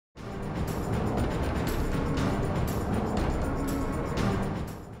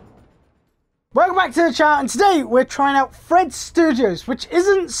Welcome back to the channel, and today we're trying out Thread Studios, which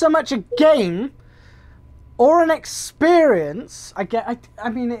isn't so much a game or an experience. I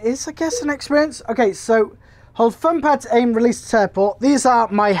mean, it is, I guess, an experience. Okay, so hold thumb pad to aim, release to teleport. These are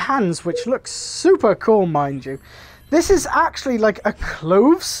my hands, which look super cool, mind you. This is actually like a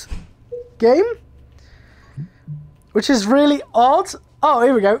clothes game, which is really odd. Oh,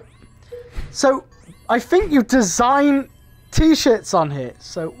 here we go. So I think you design t-shirts on here.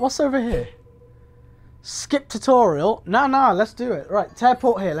 So what's over here? Skip tutorial. No, let's do it. Right,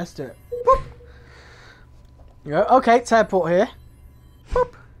 teleport here. Let's do it. Boop. Yeah, okay, teleport here.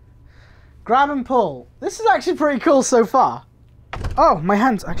 Boop. Grab and pull. This is actually pretty cool so far. Oh, my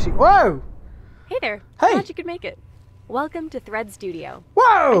hands actually. Whoa! Hey there. Hey. Glad you could make it. Welcome to Thread Studio.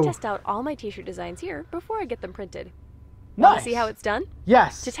 Whoa! I test out all my t-shirt designs here before I get them printed. Nice. Want to see how it's done?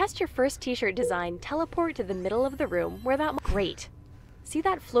 Yes. To test your first t-shirt design, teleport to the middle of the room where that... Great. See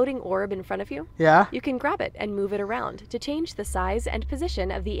that floating orb in front of you? Yeah. You can grab it and move it around to change the size and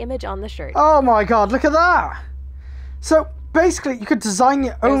position of the image on the shirt. Oh my god, look at that! So basically, you could design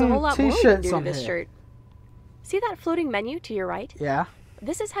your There's a own whole lot more we can t-shirts do on to this here. shirt. See that floating menu to your right? Yeah.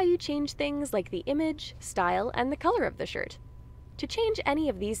 This is how you change things like the image, style, and the color of the shirt. To change any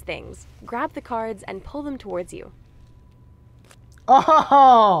of these things, grab the cards and pull them towards you.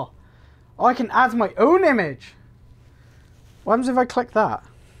 Oh, I can add my own image. What happens if I click that?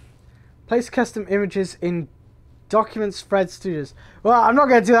 Place custom images in Documents Thread Studios. Well, I'm not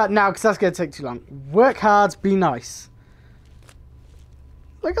going to do that now because that's going to take too long. Work hard, be nice.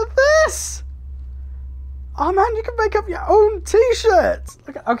 Look at this! Oh man, you can make up your own t-shirts!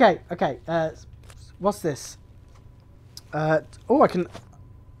 Okay. What's this? Oh, I can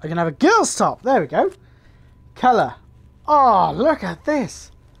have a girl's top. There we go. Color. Oh, look at this.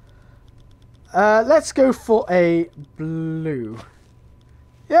 Let's go for a blue.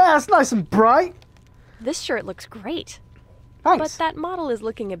 Yeah, it's nice and bright. This shirt looks great. Thanks. But that model is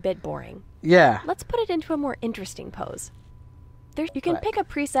looking a bit boring. Yeah. Let's put it into a more interesting pose. You can Right. pick a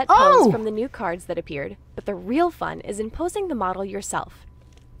preset Oh! pose from the new cards that appeared, but the real fun is in posing the model yourself.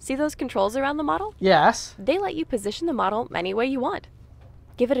 See those controls around the model? Yes. They let you position the model any way you want.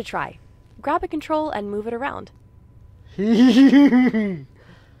 Give it a try. Grab a control and move it around.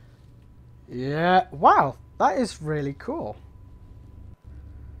 Yeah. Wow, that is really cool.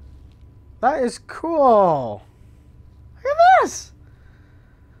 That is cool. Look at this.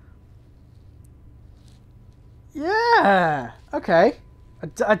 Yeah. Okay.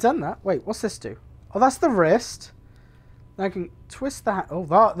 I done that. Wait, what's this do? Oh, that's the wrist. I can twist that. Oh,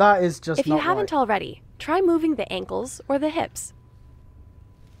 that is just If you not haven't right. already, try moving the ankles or the hips.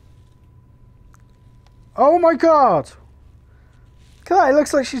 Oh my god. Look at that. It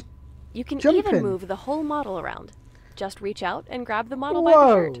looks like she's You can jumping. even move the whole model around. Just reach out and grab the model by the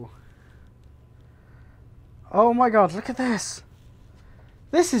shirt. Oh my god, look at this.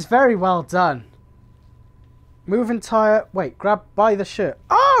 This is very well done. Move entire... Wait, grab by the shirt.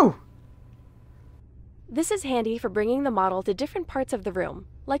 Oh! This is handy for bringing the model to different parts of the room,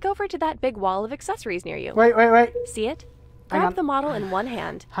 like over to that big wall of accessories near you. Wait. See it? Hang on. Grab the model in one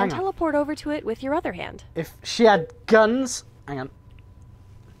hand Hang and on. teleport over to it with your other hand. If she had guns... Hang on.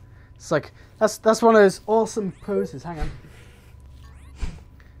 It's like... That's one of those awesome poses. Hang on.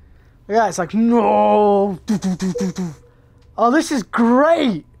 Yeah, it's like... No! Oh, this is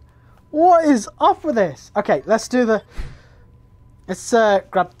great! What is up with this? Okay, let's do the... Let's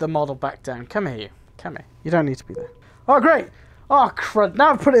grab the model back down. Come here, you. Come here. You don't need to be there. Oh, great! Oh, crud.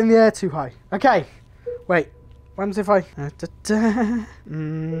 Now I've put it in the air too high. Okay. Wait. What happens if I...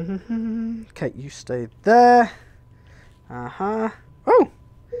 Okay, you stay there. Uh-huh. Oh!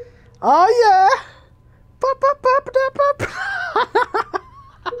 Oh, yeah!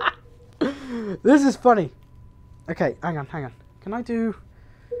 This is funny. Okay, hang on. Can I do...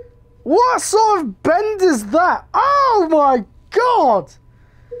 What sort of bend is that? Oh my god!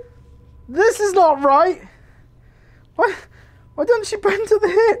 This is not right. Why don't she bend to the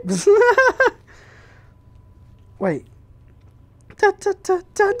hips? Wait.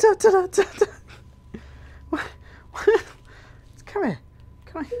 Come here.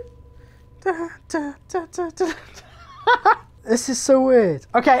 This is so weird.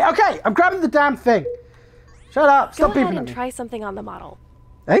 Okay, I'm grabbing the damn thing. Shut up, stop Go beeping ahead at and me. try something on the model.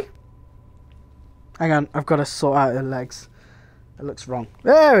 Hey? Hang on, I've got to sort out her legs. It looks wrong.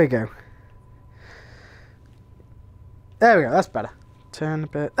 There we go. There we go, that's better. Turn a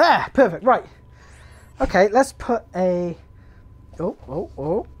bit. There, perfect, right. Okay, let's put a...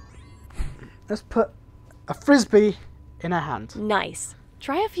 Oh. Let's put a Frisbee in her hand. Nice.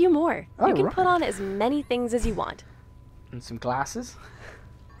 Try a few more. Oh, You can right. put on as many things as you want. And some glasses.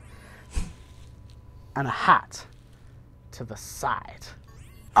 and a hat to the side.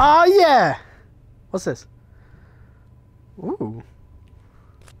 Oh yeah! What's this? Ooh.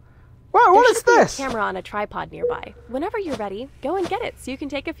 Whoa, what is this? There should be a camera on a tripod nearby. Whenever you're ready, go and get it so you can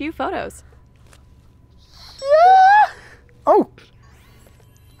take a few photos. Yeah! Oh!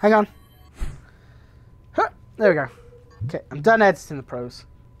 Hang on. Huh, there we go. Okay, I'm done editing the pros.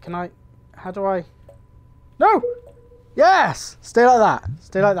 Can I... How do I... No! Yes! Stay like that.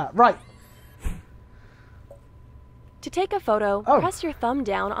 Stay like that. Right. To take a photo, press your thumb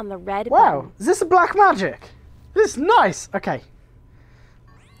down on the red button. Wow, is this a black magic? This is nice. Okay.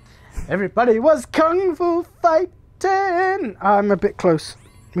 Everybody was kung fu fighting. I'm a bit close.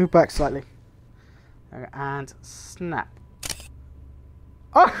 Move back slightly. Okay, and snap.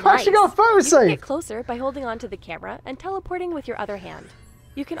 Oh, Nice. I actually got a photo You save. can get closer by holding onto the camera and teleporting with your other hand.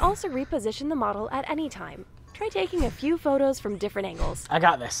 You can also reposition the model at any time. Try taking a few photos from different angles. I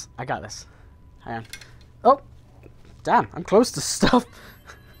got this. I got this. Hang on. Oh, damn, I'm close to stuff.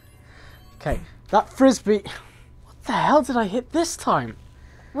 Okay, that frisbee. What the hell did I hit this time?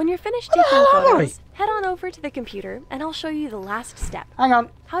 When you're finished taking photos, head on over to the computer and I'll show you the last step. Hang on.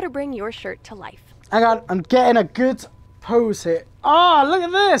 How to bring your shirt to life. Hang on, I'm getting a good pose here. Oh, look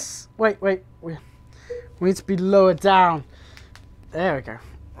at this. Wait. We need to be lower down. There we go.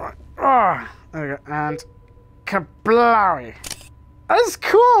 Right. Oh, there we go. And kablowy. That's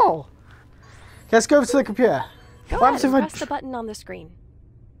cool. Let's go over to the computer. Go ahead and press the button on the screen.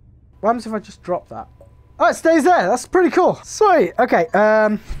 What happens if I just drop that? Oh, it stays there. That's pretty cool. Sweet. Okay.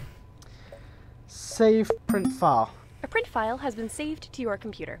 Save print file. A print file has been saved to your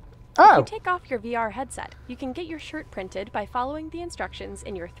computer. Oh. If you take off your VR headset, you can get your shirt printed by following the instructions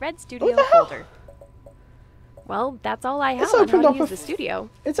in your Thread Studio folder. Well, that's all I have on how to use the studio.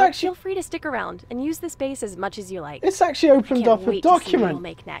 It's actually... Feel free to stick around and use the space as much as you like. It's actually opened up a document. Can't wait to see what we'll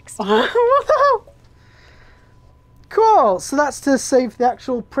make next. What the hell? Cool. So that's to save the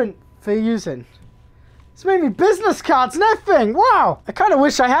actual print for using. It's made me business cards and everything. Wow. I kind of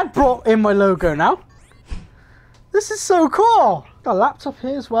wish I had brought in my logo now. This is so cool. Got a laptop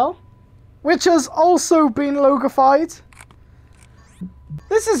here as well, which has also been logofied.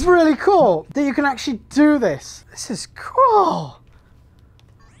 This is really cool that you can actually do this. This is cool.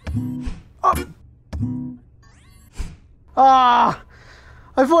 Oh. Ah,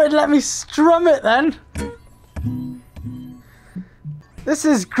 I thought it'd let me strum it then. This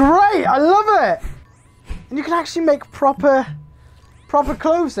is great. I love it. And you can actually make proper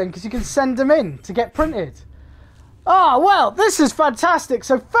clothes then, because you can send them in to get printed. Ah, well, this is fantastic.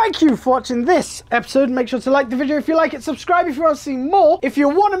 So thank you for watching this episode. Make sure to like the video if you like it. Subscribe if you want to see more. If you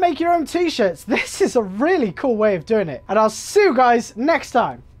want to make your own t-shirts, this is a really cool way of doing it. And I'll see you guys next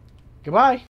time. Goodbye.